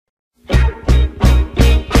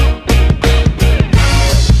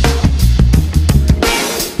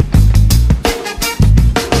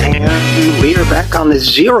on the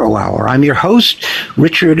Zero Hour. I'm your host,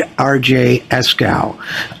 Richard RJ Eskow.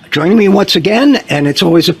 Joining me once again, and it's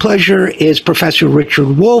always a pleasure, is Professor Richard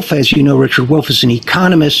Wolff. As you know, Richard Wolff is an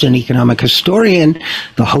economist and economic historian,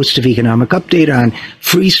 the host of Economic Update on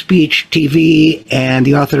Free Speech TV, and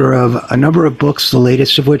the author of a number of books, the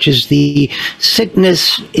latest of which is The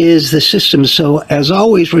Sickness is the System. So, as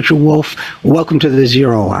always, Richard Wolff, welcome to the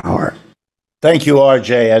Zero Hour. Thank you,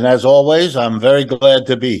 RJ. And as always, I'm very glad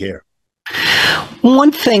to be here.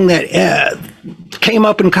 One thing that came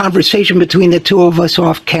up in conversation between the two of us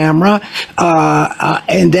off camera,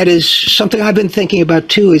 and that is something I've been thinking about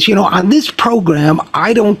too, is, you know, on this program,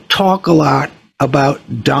 I don't talk a lot about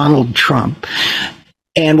Donald Trump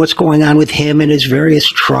and what's going on with him and his various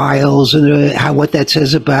trials and what that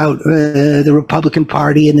says about the Republican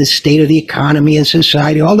Party and the state of the economy and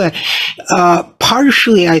society, all that.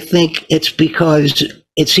 Partially, I think it's because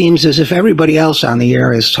it seems as if everybody else on the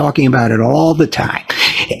air is talking about it all the time,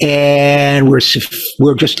 and we're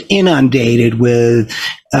just inundated with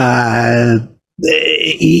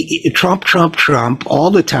Trump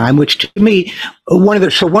all the time. Which to me, one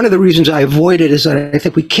of the reasons I avoid it is that I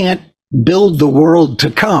think we can't build the world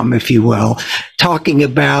to come, if you will, talking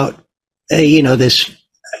about this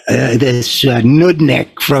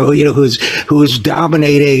nudnik from who's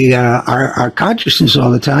dominating our consciousness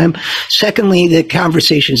all the time. Secondly, the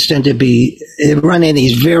conversations tend to run in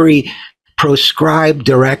these very proscribed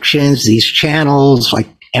directions. These channels like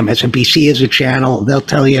MSNBC is a channel. They'll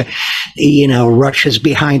tell you, Russia's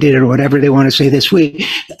behind it or whatever they want to say this week.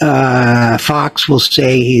 Fox will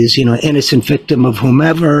say he's, an innocent victim of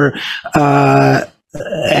whomever.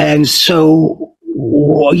 And so,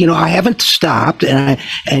 I haven't stopped, and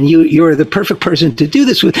you're the perfect person to do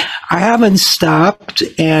this with. I haven't stopped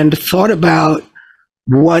and thought about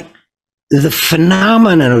what the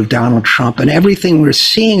phenomenon of Donald Trump and everything we're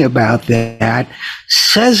seeing about that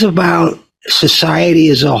says about society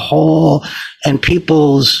as a whole and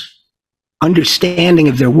people's understanding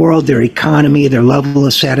of their world, their economy, their level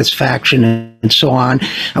of satisfaction, and so on.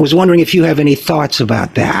 I was wondering if you have any thoughts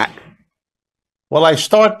about that. Well, I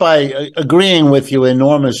start by agreeing with you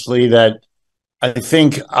enormously that I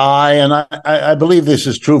think I believe this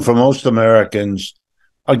is true for most Americans,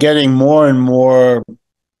 are getting more and more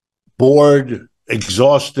bored,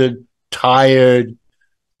 exhausted, tired.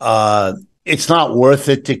 It's not worth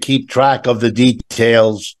it to keep track of the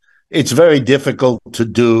details. It's very difficult to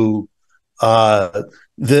do.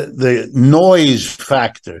 The noise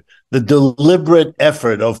factor, the deliberate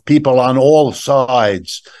effort of people on all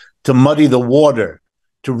sides to muddy the water,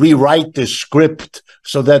 to rewrite the script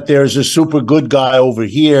so that there's a super good guy over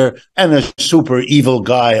here and a super evil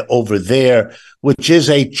guy over there, which is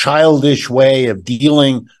a childish way of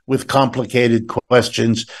dealing with complicated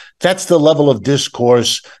questions. That's the level of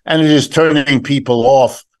discourse, and it is turning people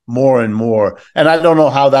off more and more. And I don't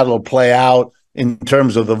know how that'll play out in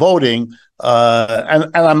terms of the voting,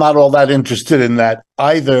 and I'm not all that interested in that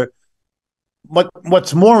either.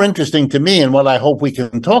 What's more interesting to me, and what I hope we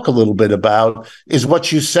can talk a little bit about, is what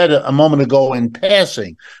you said a moment ago in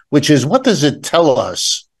passing, which is, what does it tell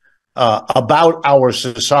us about our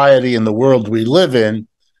society and the world we live in,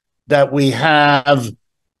 that we have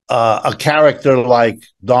a character like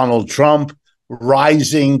Donald Trump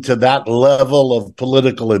rising to that level of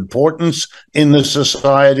political importance in the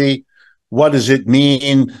society? What does it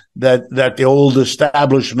mean that the old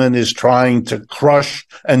establishment is trying to crush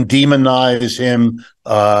and demonize him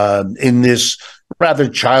in this rather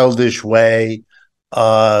childish way?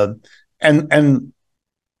 And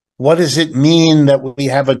what does it mean that we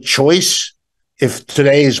have a choice, if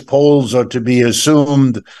today's polls are to be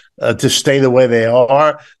assumed to stay the way they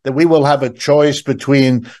are, that we will have a choice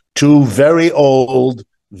between two very old,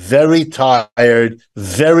 very tired,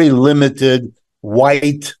 very limited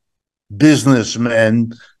white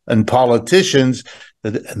businessmen and politicians,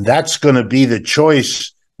 and that's going to be the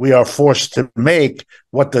choice we are forced to make.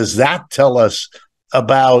 What does that tell us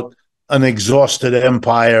about an exhausted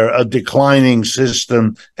empire, a declining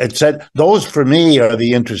system, etc.? Those, for me, are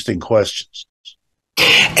the interesting questions.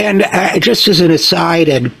 And just as an aside,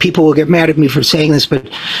 and people will get mad at me for saying this, but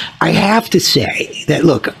I have to say that,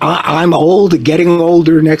 look, I'm old, getting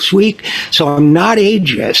older next week, so I'm not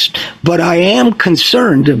ageist, but I am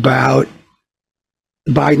concerned about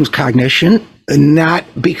Biden's cognition, not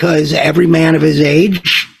because every man of his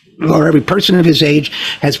age or every person of his age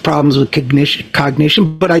has problems with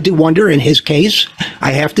cognition, but I do wonder, in his case,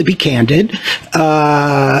 I have to be candid,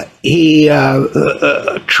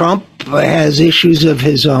 Trump has issues of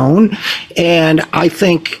his own, and I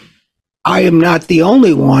think I am not the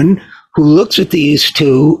only one who looks at these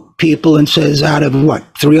two people and says, out of what,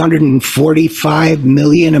 345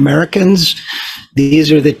 million Americans,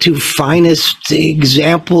 these are the two finest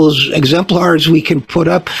exemplars we can put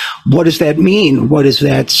up. What does that mean? What does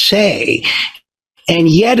that say? And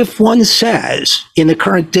yet, if one says in the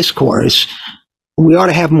current discourse, we ought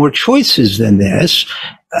to have more choices than this,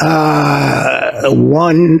 the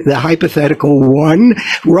hypothetical one,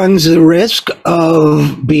 runs the risk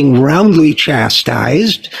of being roundly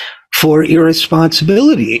chastised for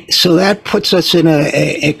irresponsibility. So that puts us in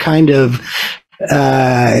a kind of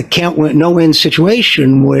no-win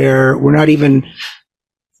situation where we're not even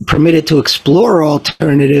permitted to explore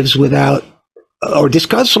alternatives or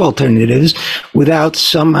discuss alternatives without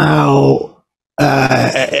somehow,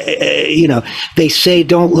 they say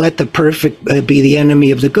don't let the perfect be the enemy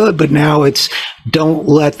of the good, but now it's don't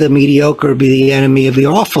let the mediocre be the enemy of the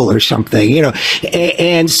awful or something,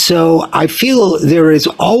 And so I feel there is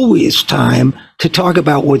always time to talk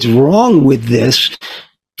about what's wrong with this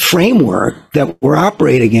framework that we're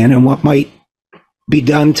operating in and what might be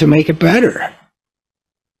done to make it better.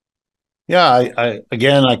 Yeah,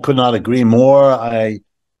 I could not agree more. I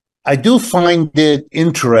do find it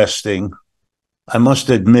interesting, I must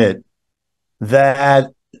admit,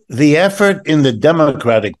 that the effort in the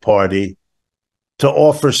Democratic Party to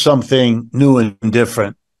offer something new and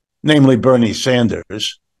different, namely Bernie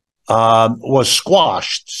Sanders, was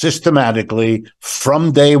squashed systematically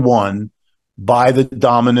from day one by the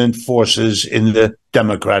dominant forces in the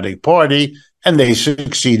Democratic Party, and they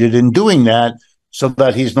succeeded in doing that, so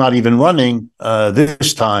that he's not even running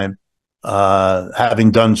this time,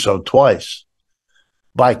 having done so twice.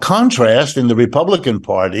 By contrast, in the Republican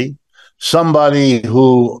Party, somebody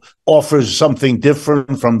who offers something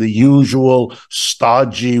different from the usual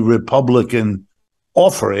stodgy Republican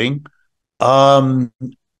offering,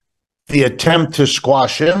 the attempt to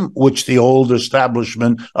squash him, which the old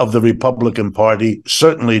establishment of the Republican Party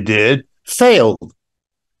certainly did, failed.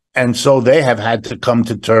 And so they have had to come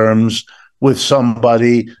to terms with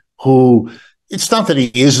somebody who, it's not that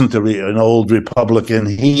he isn't an old Republican,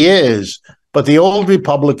 he is, but the old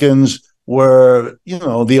Republicans were,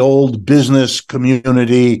 the old business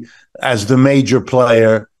community as the major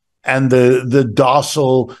player, and the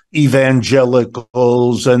docile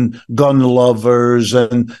evangelicals and gun lovers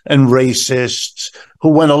and racists who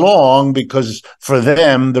went along because for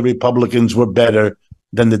them, the Republicans were better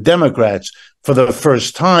than the Democrats. For the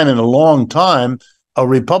first time in a long time, a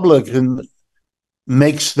Republican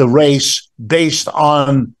makes the race based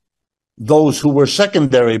on those who were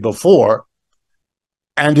secondary before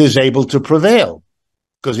and is able to prevail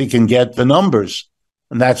because he can get the numbers.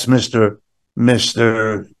 And that's Mr.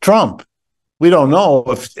 Trump. We don't know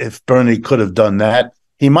if Bernie could have done that.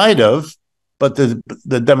 He might have, but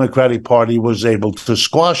the Democratic Party was able to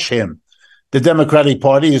squash him. The Democratic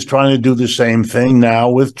Party is trying to do the same thing now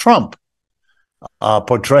with Trump,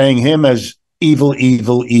 portraying him as evil,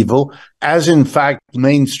 evil, evil, as in fact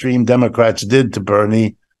mainstream Democrats did to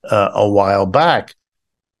Bernie a while back.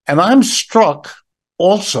 And I'm struck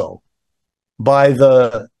also by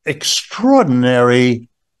the extraordinary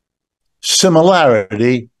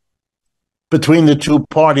similarity between the two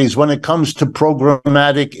parties when it comes to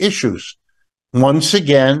programmatic issues. Once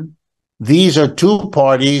again, these are two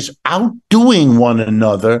parties outdoing one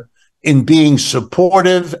another in being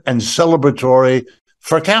supportive and celebratory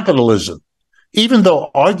for capitalism. Even though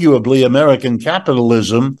arguably American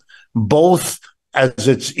capitalism, both as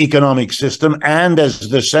its economic system and as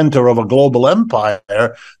the center of a global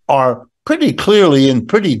empire, are pretty clearly in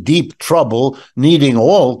pretty deep trouble, needing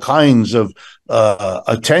all kinds of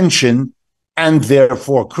attention and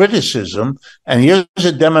therefore criticism. And here's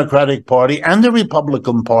a Democratic Party and the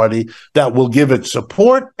Republican Party that will give it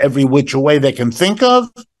support every which way they can think of,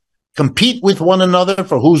 compete with one another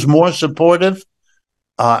for who's more supportive,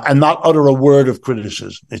 and not utter a word of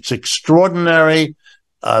criticism. It's extraordinary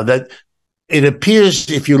that it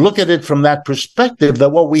appears, if you look at it from that perspective, that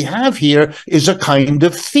what we have here is a kind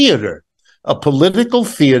of theater, a political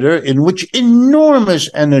theater in which enormous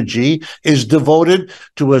energy is devoted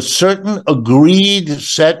to a certain agreed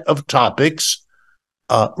set of topics,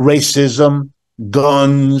 racism,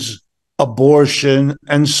 guns, abortion,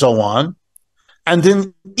 and so on, and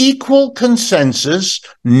in equal consensus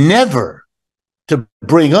never to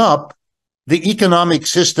bring up the economic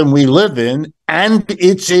system we live in and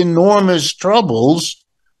its enormous troubles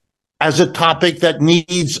as a topic that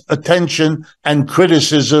needs attention and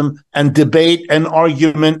criticism and debate and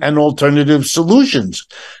argument and alternative solutions.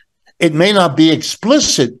 It may not be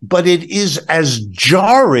explicit, but it is as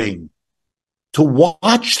jarring to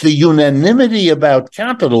watch the unanimity about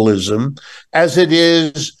capitalism as it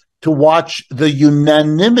is to watch the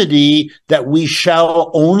unanimity that we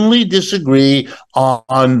shall only disagree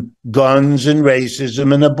on guns and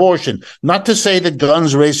racism and abortion. Not to say that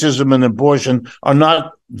guns, racism, and abortion are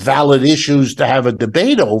not valid issues to have a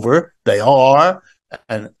debate over. They are.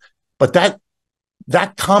 But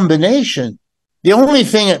that combination, the only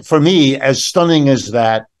thing for me as stunning as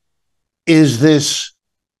that is this,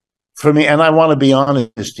 for me, and I want to be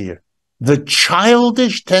honest here, the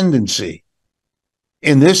childish tendency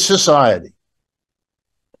in this society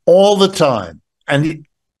all the time, and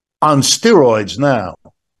on steroids now,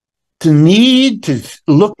 to need to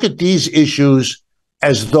look at these issues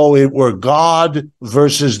as though it were God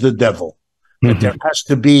versus the devil. That there has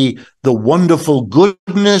to be the wonderful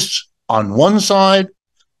goodness on one side,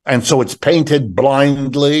 and so it's painted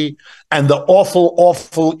blindly, and the awful,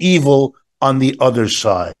 awful evil on the other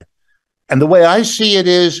side. And the way I see it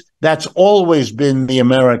is, that's always been the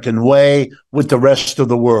American way with the rest of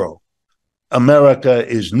the world. America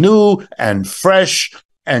is new and fresh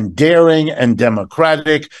and daring and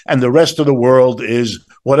democratic, and the rest of the world is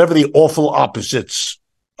whatever the awful opposites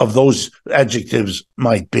of those adjectives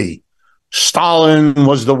might be. Stalin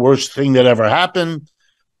was the worst thing that ever happened.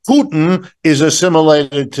 Putin is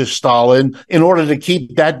assimilated to Stalin in order to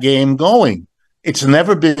keep that game going. It's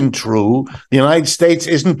never been true. The United States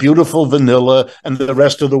isn't beautiful vanilla and the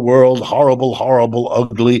rest of the world horrible, horrible,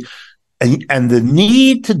 ugly. And the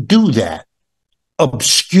need to do that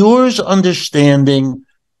obscures understanding,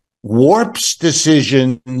 warps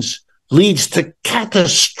decisions, leads to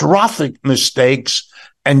catastrophic mistakes,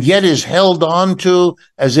 and yet is held on to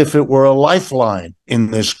as if it were a lifeline in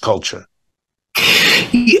this culture.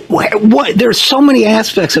 There's so many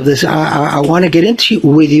aspects of this I want to get into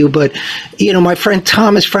with you, but my friend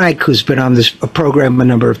Thomas Frank, who's been on this program a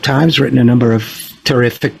number of times, written a number of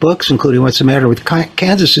terrific books, including What's the Matter with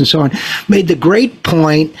Kansas and so on, made the great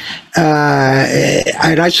point,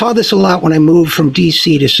 and I saw this a lot when I moved from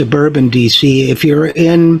D.C. to suburban D.C. If you're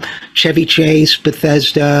in Chevy Chase,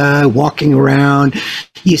 Bethesda, walking around,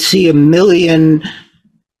 you see a million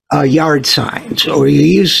yard signs, or you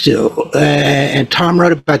used to, and Tom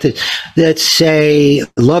wrote about this, that say,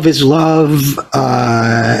 love is love,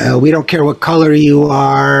 we don't care what color you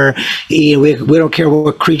are, we don't care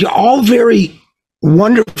what creed, all very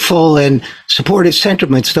wonderful and supportive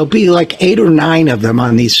sentiments. There'll be like 8 or 9 of them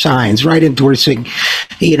on these signs, right, endorsing,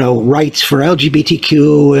 rights for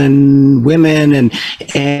LGBTQ and women and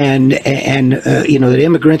that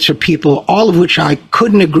immigrants are people, all of which I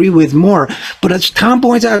couldn't agree with more. But as Tom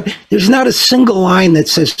points out, there's not a single line that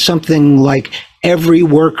says something like every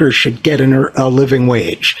worker should get a living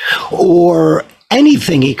wage or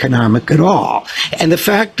anything economic at all. And the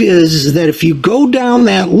fact is that if you go down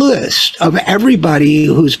that list of everybody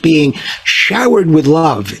who's being showered with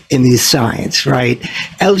love in these signs, right?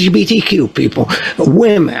 LGBTQ people,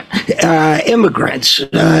 women, immigrants,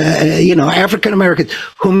 African Americans,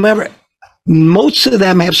 whomever, most of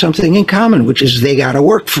them have something in common, which is they got to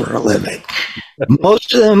work for a living.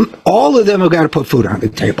 Most of them, all of them have got to put food on the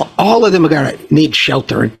table. All of them have got to need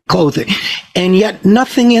shelter and clothing. And yet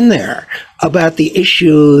nothing in there about the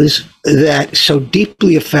issues that so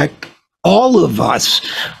deeply affect all of us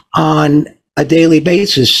on a daily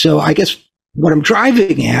basis. So I guess what I'm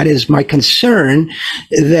driving at is my concern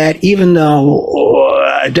that even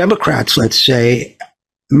though Democrats, let's say,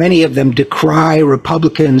 many of them decry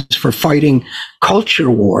Republicans for fighting culture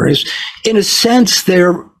wars, in a sense,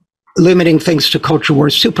 they're limiting things to culture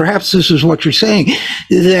wars too. Perhaps this is what you're saying,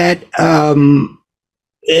 that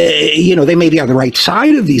they may be on the right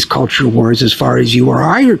side of these culture wars as far as you or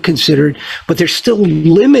I are considered, but they're still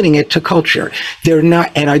limiting it to culture. They're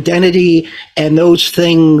not an identity and those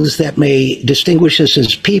things that may distinguish us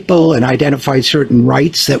as people and identify certain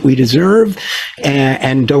rights that we deserve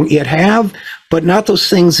and don't yet have, but not those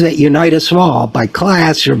things that unite us all by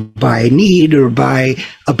class or by need or by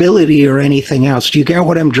ability or anything else. Do you get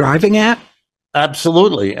what I'm driving at?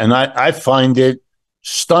 Absolutely. And I find it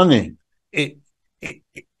stunning.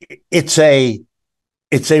 It's a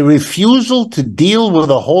refusal to deal with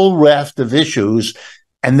a whole raft of issues.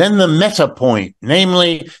 And then the meta point,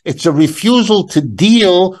 namely, it's a refusal to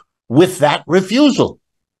deal with that refusal,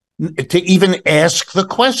 to even ask the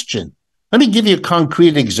question. Let me give you a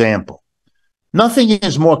concrete example. Nothing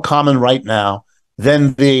is more common right now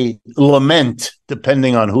than the lament,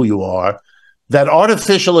 depending on who you are, that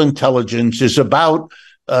artificial intelligence is about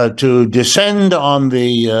to descend on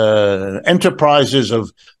the enterprises of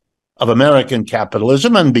American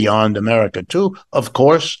capitalism and beyond America too, of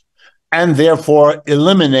course, and therefore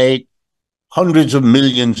eliminate hundreds of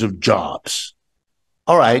millions of jobs.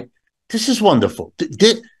 All right, this is wonderful.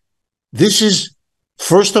 This is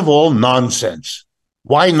First of all, nonsense.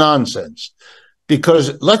 Why nonsense?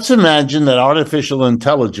 Because let's imagine that artificial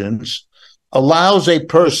intelligence allows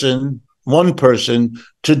one person,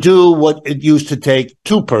 to do what it used to take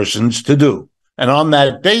two persons to do. And on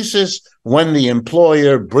that basis, when the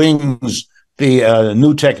employer brings the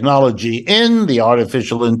new technology in, the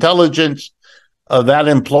artificial intelligence, that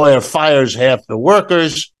employer fires half the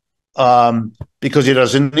workers because he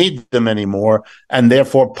doesn't need them anymore, and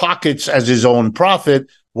therefore pockets as his own profit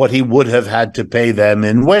what he would have had to pay them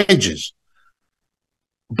in wages.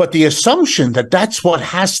 But the assumption that that's what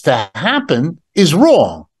has to happen is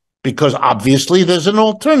wrong, because obviously there's an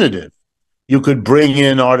alternative. You could bring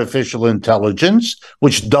in artificial intelligence,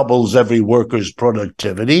 which doubles every worker's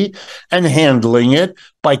productivity, and handling it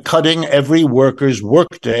by cutting every worker's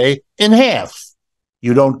workday in half.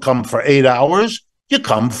 You don't come for 8 hours, you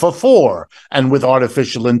come for 4. And with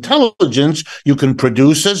artificial intelligence, you can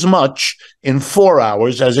produce as much in 4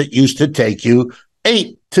 hours as it used to take you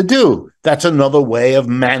 8 to do. That's another way of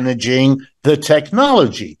managing the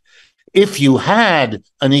technology. If you had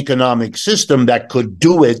an economic system that could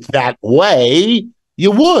do it that way,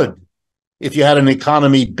 you would. If you had an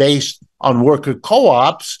economy based on worker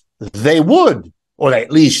co-ops, they would, or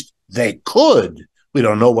at least they could. We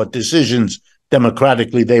don't know what decisions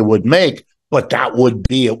democratically they would make, but that would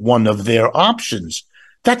be one of their options.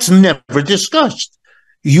 That's never discussed.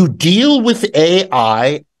 You deal with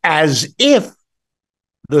AI as if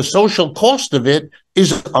the social cost of it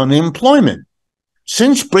is unemployment.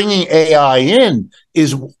 Since bringing AI in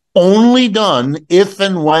is only done if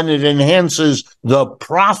and when it enhances the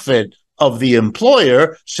profit of the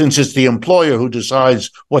employer, since it's the employer who decides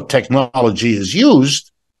what technology is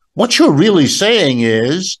used, what you're really saying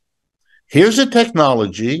is, here's a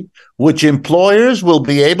technology which employers will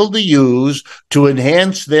be able to use to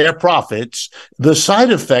enhance their profits. The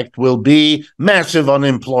side effect will be massive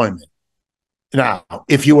unemployment. Now,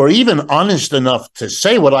 if you were even honest enough to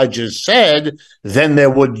say what I just said, then there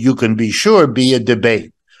would, you can be sure, be a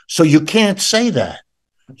debate. So you can't say that.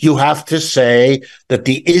 You have to say that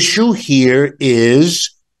the issue here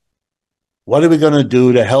is, what are we going to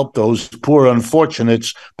do to help those poor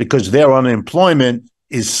unfortunates, because their unemployment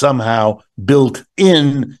is somehow built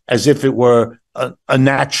in as if it were a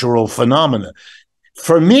natural phenomenon.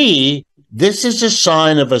 For me, this is a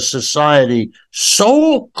sign of a society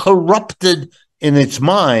so corrupted in its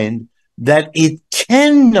mind that it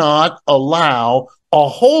cannot allow a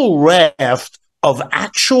whole raft of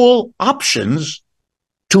actual options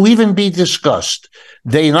to even be discussed.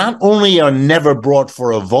 They not only are never brought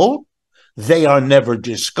for a vote, they are never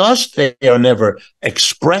discussed, they are never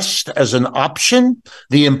expressed as an option.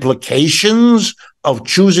 The implications of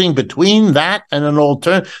choosing between that and an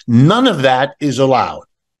alternative, none of that is allowed.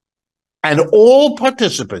 And all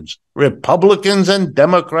participants, Republicans and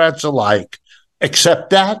Democrats alike,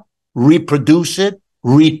 accept that, reproduce it,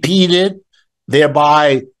 repeat it,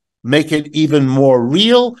 thereby make it even more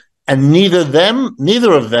real, and neither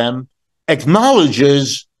of them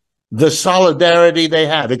acknowledges the solidarity they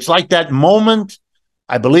have. It's like that moment,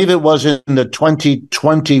 I believe it was in the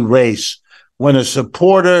 2020 race, when a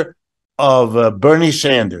supporter of Bernie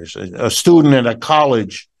Sanders, a student at a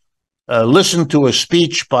college, listened to a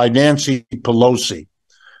speech by Nancy Pelosi,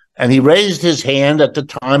 and he raised his hand at the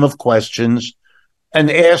time of questions and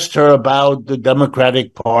asked her about the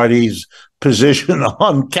Democratic Party's position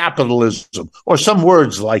on capitalism, or some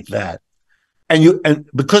words like that. And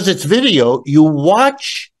because it's video, you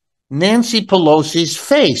watch Nancy Pelosi's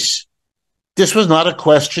face. This was not a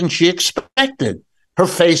question she expected. Her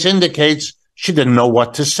face indicates she didn't know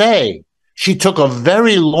what to say. She took a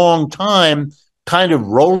very long time kind of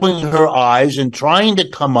rolling her eyes and trying to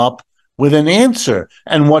come up with an answer.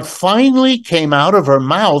 And what finally came out of her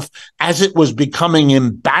mouth, as it was becoming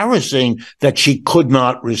embarrassing that she could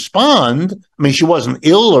not respond, I mean, she wasn't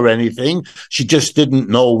ill or anything, she just didn't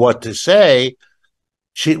know what to say.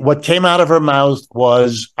 What came out of her mouth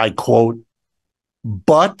was, I quote,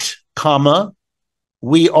 "But, comma,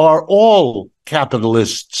 we are all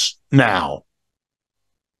capitalists now,"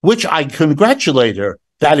 which I congratulate her.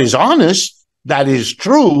 That is honest, that is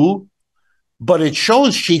true, but it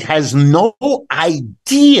shows she has no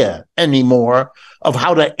idea anymore of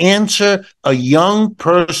how to answer a young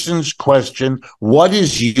person's question, what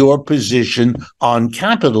is your position on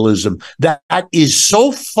capitalism? That is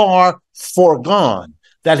so far foregone,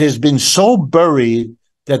 that has been so buried,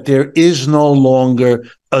 that there is no longer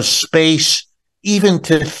a space even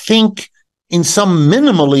to think in some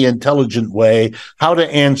minimally intelligent way how to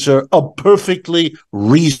answer a perfectly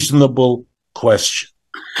reasonable question.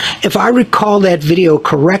 If I recall that video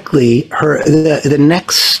correctly, the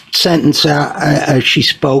next sentence she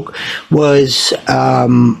spoke was,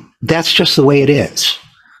 "That's just the way it is."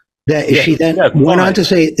 That she then went on to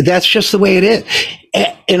say, "That's just the way it is."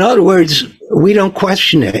 In other words, we don't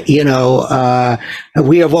question it.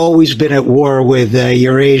 We have always been at war with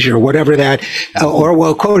Eurasia, or whatever that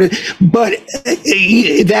Orwell quoted. But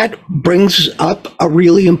that brings up a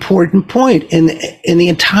really important point in the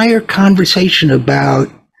entire conversation about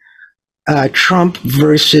Trump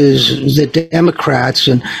versus the Democrats.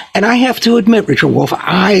 And I have to admit, Richard Wolff,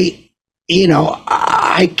 I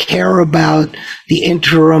care about the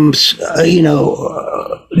interims,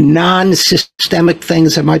 non-systemic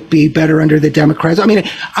things that might be better under the Democrats. I mean,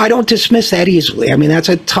 I don't dismiss that easily. I mean, that's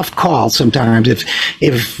a tough call sometimes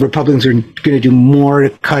if Republicans are going to do more to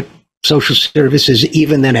cut social services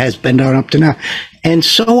even than has been done up to now, and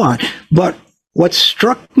so on. But what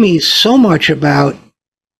struck me so much about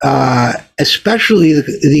especially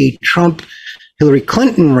the Trump-Hillary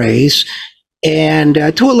Clinton race, and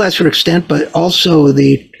to a lesser extent, but also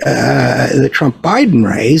the Trump-Biden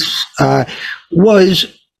race, was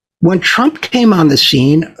when Trump came on the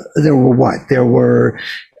scene. There were what? There were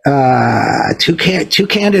two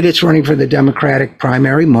candidates running for the Democratic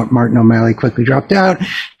primary. Martin O'Malley quickly dropped out,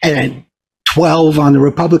 and 12 on the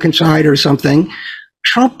Republican side or something.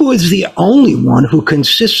 Trump was the only one who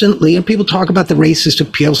consistently, and people talk about the racist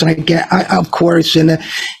appeals, and of course, and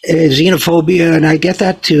xenophobia, and I get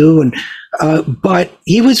that too. But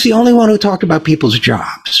he was the only one who talked about people's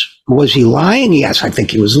jobs. Was he lying? Yes, I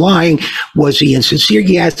think he was lying. Was he insincere?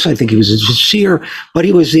 Yes, I think he was insincere. But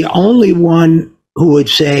he was the only one who would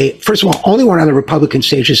say, first of all, only one on the Republican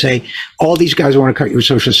stage to say, all these guys want to cut your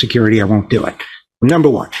Social Security, I won't do it. Number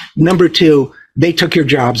one. Number two, they took your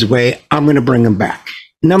jobs away, I'm going to bring them back.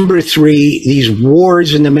 Number three, these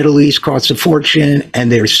wars in the Middle East cost a fortune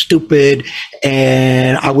and they're stupid,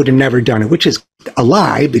 and I would have never done it, which is a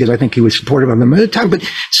lie because I think he was supportive of them at the time. But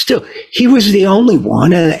still, he was the only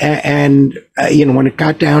one. And when it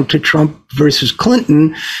got down to Trump versus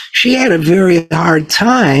Clinton, she had a very hard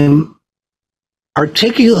time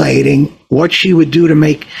articulating what she would do to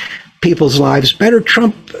make people's lives better.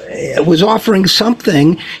 Trump was offering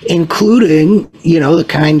something, including, the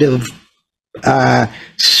kind of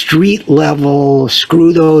street level,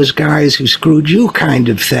 screw those guys who screwed you kind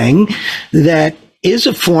of thing that is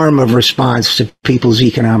a form of response to people's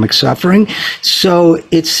economic suffering. So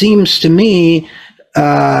it seems to me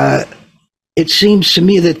that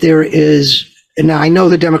there is. Now, I know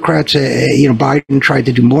the Democrats, Biden tried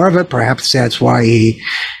to do more of it. Perhaps that's why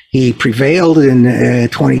he prevailed in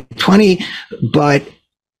 2020. But,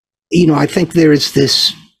 I think there is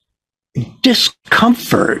this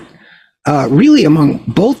discomfort really among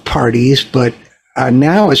both parties, but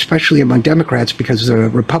now especially among Democrats, because the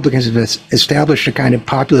Republicans have established a kind of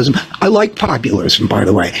populism. I like populism, by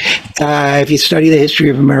the way. If you study the history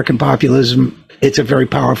of American populism, it's a very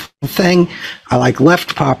powerful thing. I like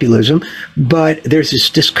left populism, but there's this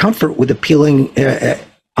discomfort with appealing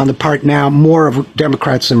on the part now more of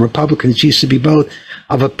Democrats than Republicans, used to be both,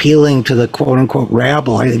 of appealing to the quote-unquote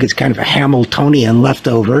rabble. I think it's kind of a Hamiltonian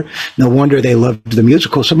leftover. No wonder they loved the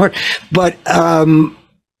musical so much. But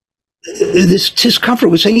this discomfort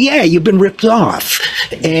was saying, yeah, you've been ripped off,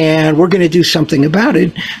 and we're going to do something about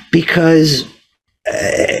it because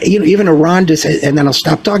even Ron DeSantis, and then I'll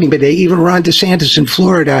stop talking, but even Ron DeSantis in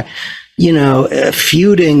Florida,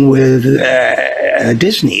 feuding with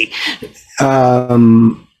Disney.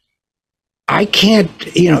 I can't,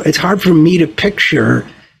 it's hard for me to picture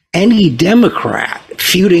any Democrat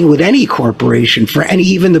feuding with any corporation for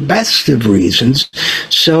even the best of reasons.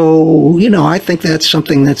 So, I think that's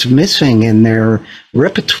something that's missing in their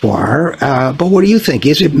repertoire. But what do you think?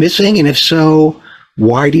 Is it missing? And if so,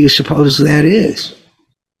 why do you suppose that is?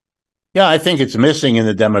 Yeah, I think it's missing in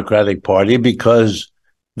the Democratic Party because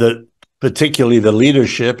particularly the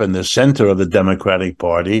leadership and the center of the Democratic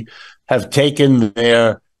Party have taken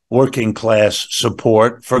their working class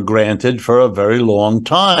support for granted for a very long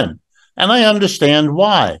time. And I understand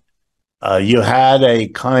why. You had a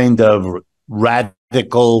kind of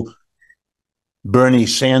radical Bernie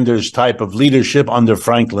Sanders type of leadership under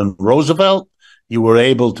Franklin Roosevelt. You were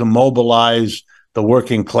able to mobilize the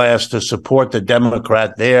working class to support the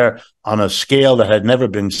Democrat there on a scale that had never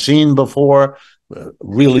been seen before.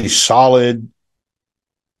 Really solid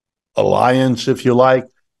alliance, if you like,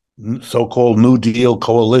 so-called New Deal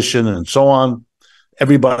coalition and so on.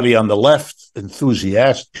 Everybody on the left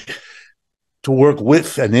enthusiastic to work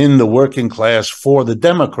with and in the working class for the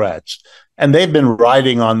Democrats. And they've been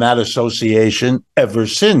riding on that association ever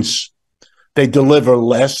since. They deliver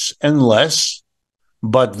less and less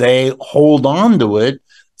but they hold on to it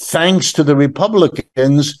thanks to the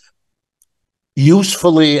Republicans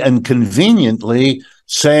usefully and conveniently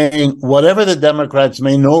saying, whatever the Democrats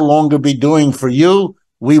may no longer be doing for you,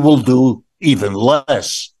 we will do even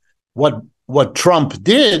less. What Trump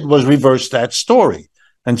did was reverse that story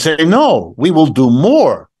and say, no, we will do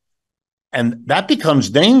more. And that becomes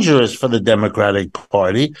dangerous for the Democratic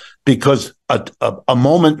Party because a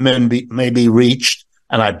moment may be reached,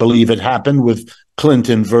 and I believe it happened with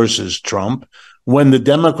Clinton versus Trump, when the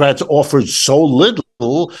Democrats offered so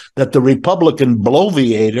little that the Republican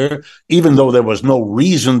bloviator, even though there was no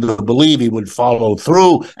reason to believe he would follow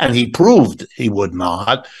through, and he proved he would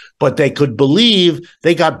not, but they could believe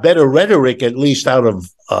they got better rhetoric, at least out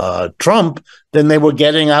of Trump, than they were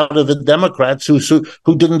getting out of the Democrats who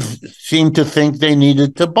didn't seem to think they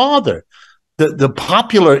needed to bother. The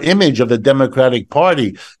popular image of the Democratic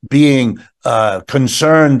Party being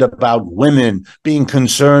concerned about women, being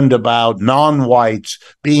concerned about non-whites,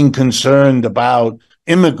 being concerned about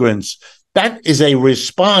immigrants, that is a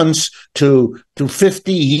response to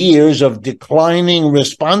 50 years of declining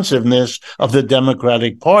responsiveness of the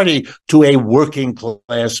Democratic Party to a working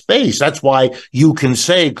class base. That's why you can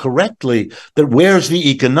say correctly that where's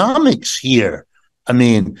the economics here? I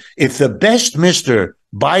mean, if the best Mr.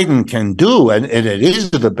 Biden can do, and it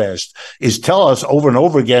is the best, is tell us over and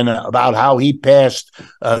over again about how he passed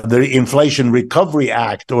the Inflation Recovery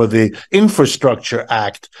Act or the Infrastructure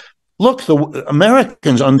Act. Look, the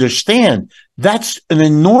Americans understand that's an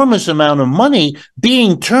enormous amount of money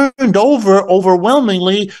being turned over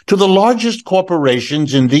overwhelmingly to the largest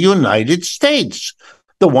corporations in the United States.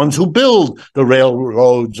 The ones who build the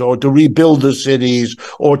railroads or to rebuild the cities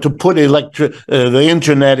or to put the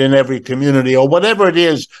internet in every community or whatever it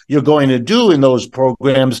is you're going to do in those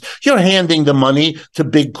programs, you're handing the money to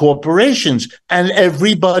big corporations. And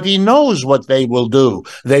everybody knows what they will do.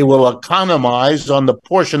 They will economize on the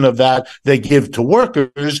portion of that they give to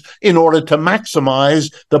workers in order to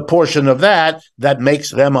maximize the portion of that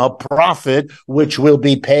makes them a profit, which will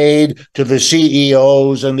be paid to the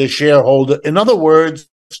CEOs and the shareholder. In other words,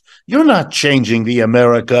 you're not changing the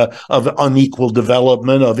America of unequal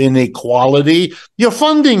development, of inequality. You're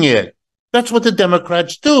funding it. That's what the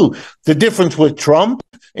Democrats do. The difference with Trump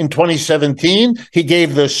in 2017, he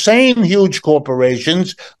gave the same huge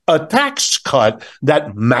corporations a tax cut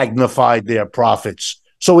that magnified their profits.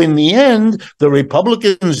 So in the end, the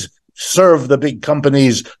Republicans serve the big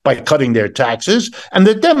companies by cutting their taxes, and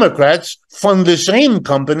the Democrats fund the same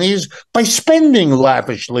companies by spending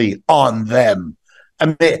lavishly on them.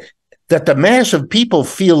 I mean, that the mass of people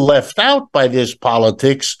feel left out by this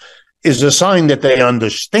politics is a sign that they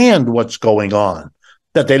understand what's going on.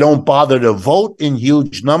 That they don't bother to vote in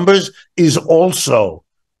huge numbers is also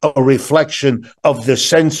a reflection of the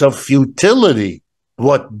sense of futility.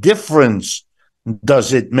 What difference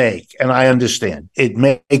does it make? And I understand it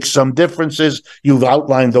makes some differences. You've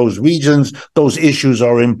outlined those reasons. Those issues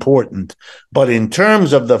are important. But in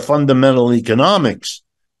terms of the fundamental economics,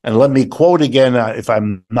 and let me quote again, if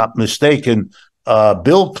I'm not mistaken,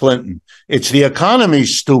 Bill Clinton, it's the economy,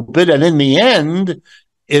 stupid. And in the end,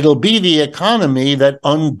 it'll be the economy that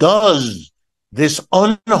undoes this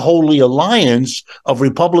unholy alliance of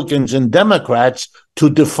Republicans and Democrats to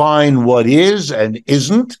define what is and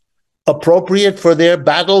isn't appropriate for their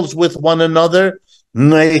battles with one another.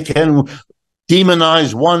 They can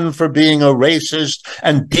demonize one for being a racist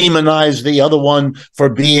and demonize the other one for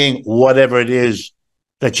being whatever it is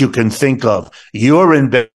that you can think of. You're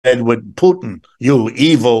in bed with Putin, you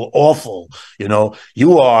evil, awful,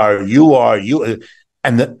 you are.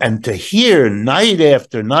 And to hear night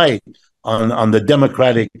after night on the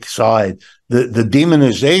Democratic side, the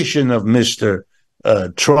demonization of Mr.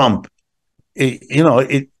 Trump,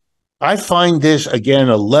 I find this, again,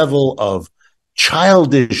 a level of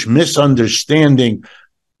childish misunderstanding.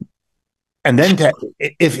 And then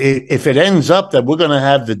if it ends up that we're going to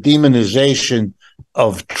have the demonization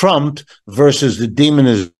of Trump versus the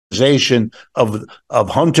demonization of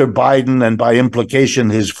Hunter Biden and by implication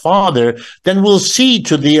his father, then we'll see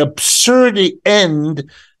to the absurd end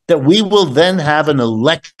that we will then have an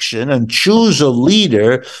election and choose a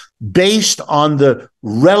leader based on the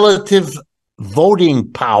relative voting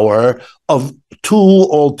power of two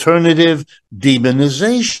alternative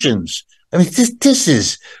demonizations. I mean, this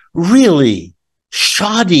is really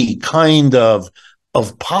shoddy kind of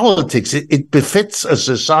politics. It befits a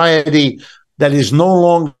society that is no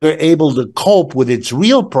longer able to cope with its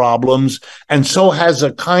real problems and so has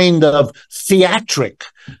a kind of theatric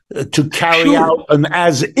to carry out an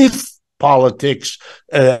as-if politics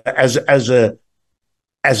as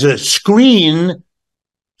a screen,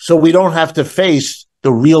 so we don't have to face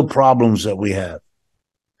the real problems that we have?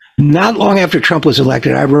 Not long after Trump was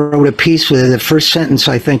elected, I wrote a piece where the first sentence,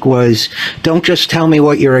 I think, was, don't just tell me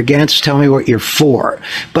what you're against, tell me what you're for.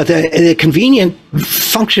 But the convenient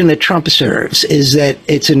function that Trump serves is that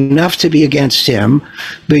it's enough to be against him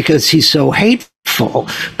because he's so hateful.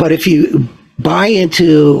 But if you buy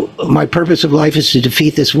into my purpose of life is to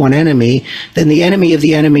defeat this one enemy, then the enemy of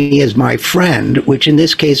the enemy is my friend, which in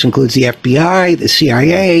this case includes the FBI, the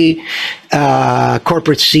CIA,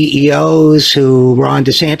 corporate CEOs who Ron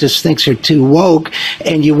DeSantis thinks are too woke,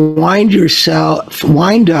 and you wind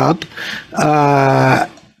up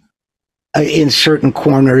in certain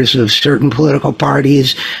corners of certain political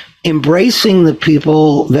parties embracing the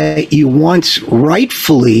people that you once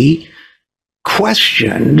rightfully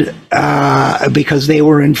questioned because they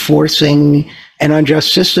were enforcing an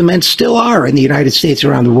unjust system and still are in the United States,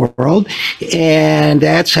 around the world. And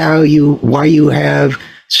that's why you have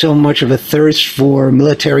so much of a thirst for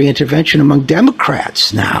military intervention among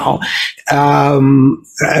Democrats now,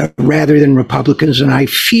 rather than Republicans. And I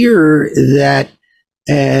fear that,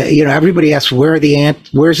 everybody asks, where's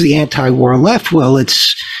the anti-war left? Well,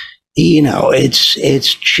 it's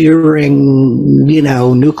cheering,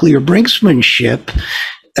 nuclear brinksmanship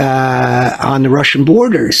on the Russian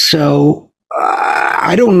border. So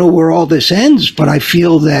I don't know where all this ends, but I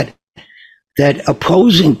feel that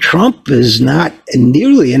opposing Trump is not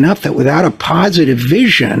nearly enough, that without a positive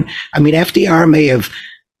vision, I mean, FDR may have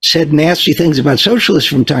said nasty things about socialists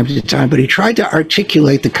from time to time, but he tried to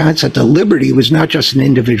articulate the concept that liberty was not just an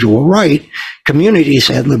individual right. Communities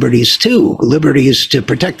had liberties too. Liberties to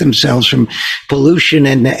protect themselves from pollution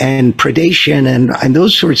and predation and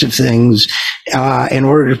those sorts of things in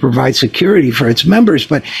order to provide security for its members.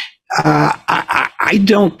 But I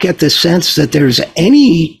don't get the sense that there's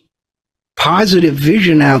any positive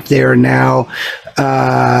vision out there now,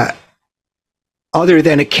 other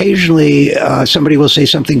than occasionally somebody will say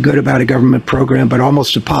something good about a government program, but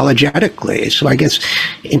almost apologetically. So I guess,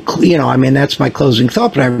 that's my closing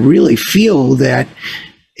thought, but I really feel that,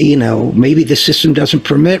 maybe the system doesn't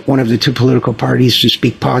permit one of the two political parties to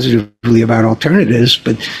speak positively about alternatives,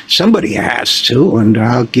 but somebody has to, and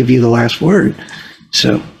I'll give you the last word.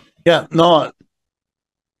 So. Yeah, no,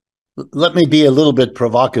 let me be a little bit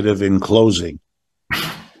provocative in closing.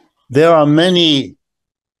 There are many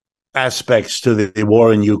aspects to the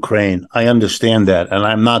war in Ukraine. I understand that, and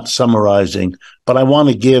I'm not summarizing, but I want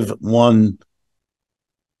to give one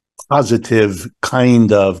positive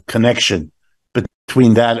kind of connection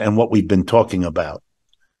between that and what we've been talking about.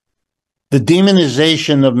 The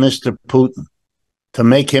demonization of Mr. Putin to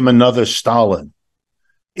make him another Stalin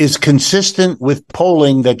is consistent with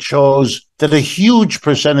polling that shows that a huge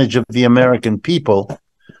percentage of the American people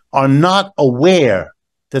are not aware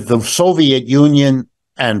that the Soviet Union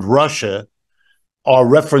and Russia are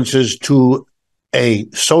references to a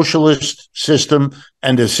socialist system,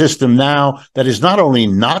 and a system now that is not only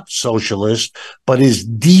not socialist, but is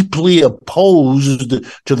deeply opposed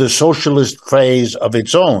to the socialist phase of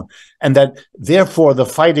its own. And that therefore the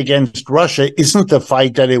fight against Russia isn't the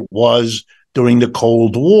fight that it was during the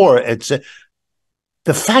Cold War. It's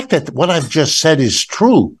the fact that what I've just said is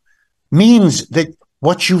true means that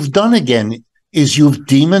what you've done again is you've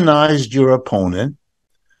demonized your opponent.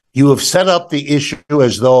 You have set up the issue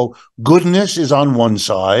as though goodness is on one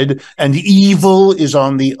side and evil is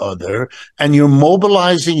on the other, and you're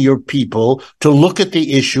mobilizing your people to look at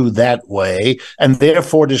the issue that way, and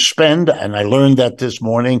therefore to spend, and I learned that this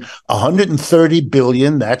morning, $130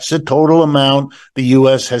 billion, that's the total amount the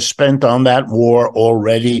U.S. has spent on that war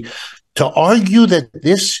already. To argue that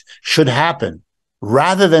this should happen,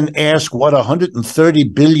 rather than ask what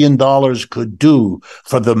 $130 billion could do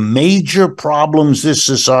for the major problems this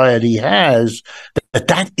society has,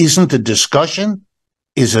 that isn't a discussion,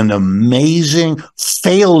 is an amazing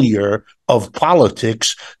failure of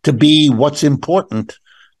politics to be what's important,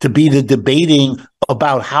 to be the debating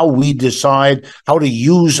about how we decide how to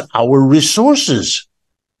use our resources.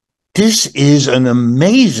 This is an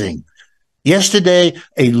amazing. Yesterday,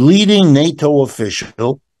 a leading NATO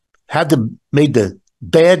official made the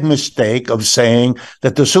bad mistake of saying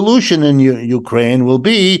that the solution in Ukraine will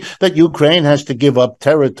be that Ukraine has to give up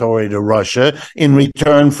territory to Russia in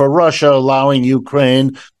return for Russia allowing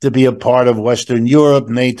Ukraine to be a part of Western Europe,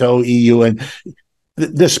 NATO, EU, and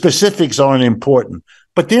the specifics aren't important.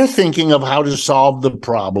 But they're thinking of how to solve the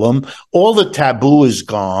problem. All the taboo is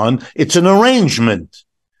gone. It's an arrangement.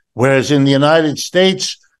 Whereas in the United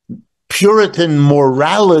States, Puritan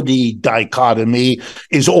morality dichotomy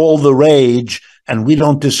is all the rage, and we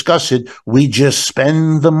don't discuss it. We just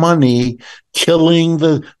spend the money killing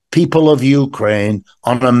the people of Ukraine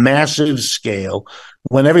on a massive scale.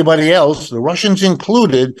 when everybody else, the Russians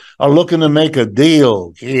included, are looking to make a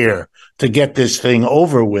deal here to get this thing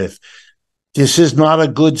over with. This is not a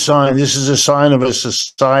good sign. This is a sign of a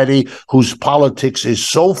society whose politics is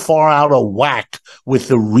so far out of whack with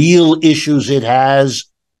the real issues it has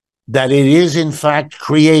that it is, in fact,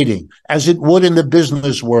 creating, as it would in the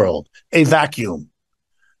business world, a vacuum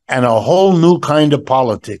and a whole new kind of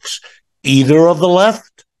politics, either of the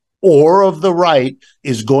left or of the right,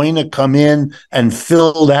 is going to come in and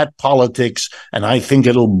fill that politics. And I think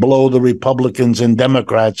it'll blow the Republicans and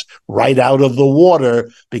Democrats right out of the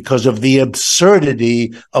water because of the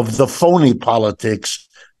absurdity of the phony politics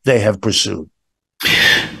they have pursued.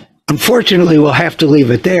 Unfortunately, we'll have to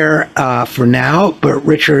leave it there for now. But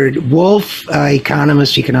Richard Wolff,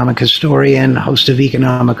 economist, economic historian, host of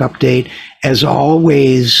Economic Update, as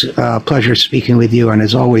always, pleasure speaking with you. And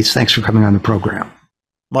as always, thanks for coming on the program.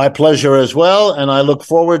 My pleasure as well. And I look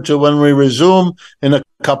forward to when we resume in a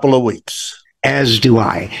couple of weeks. As do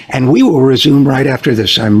I. And we will resume right after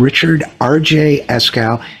this. I'm Richard RJ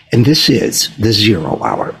Eskow, and this is The Zero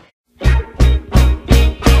Hour.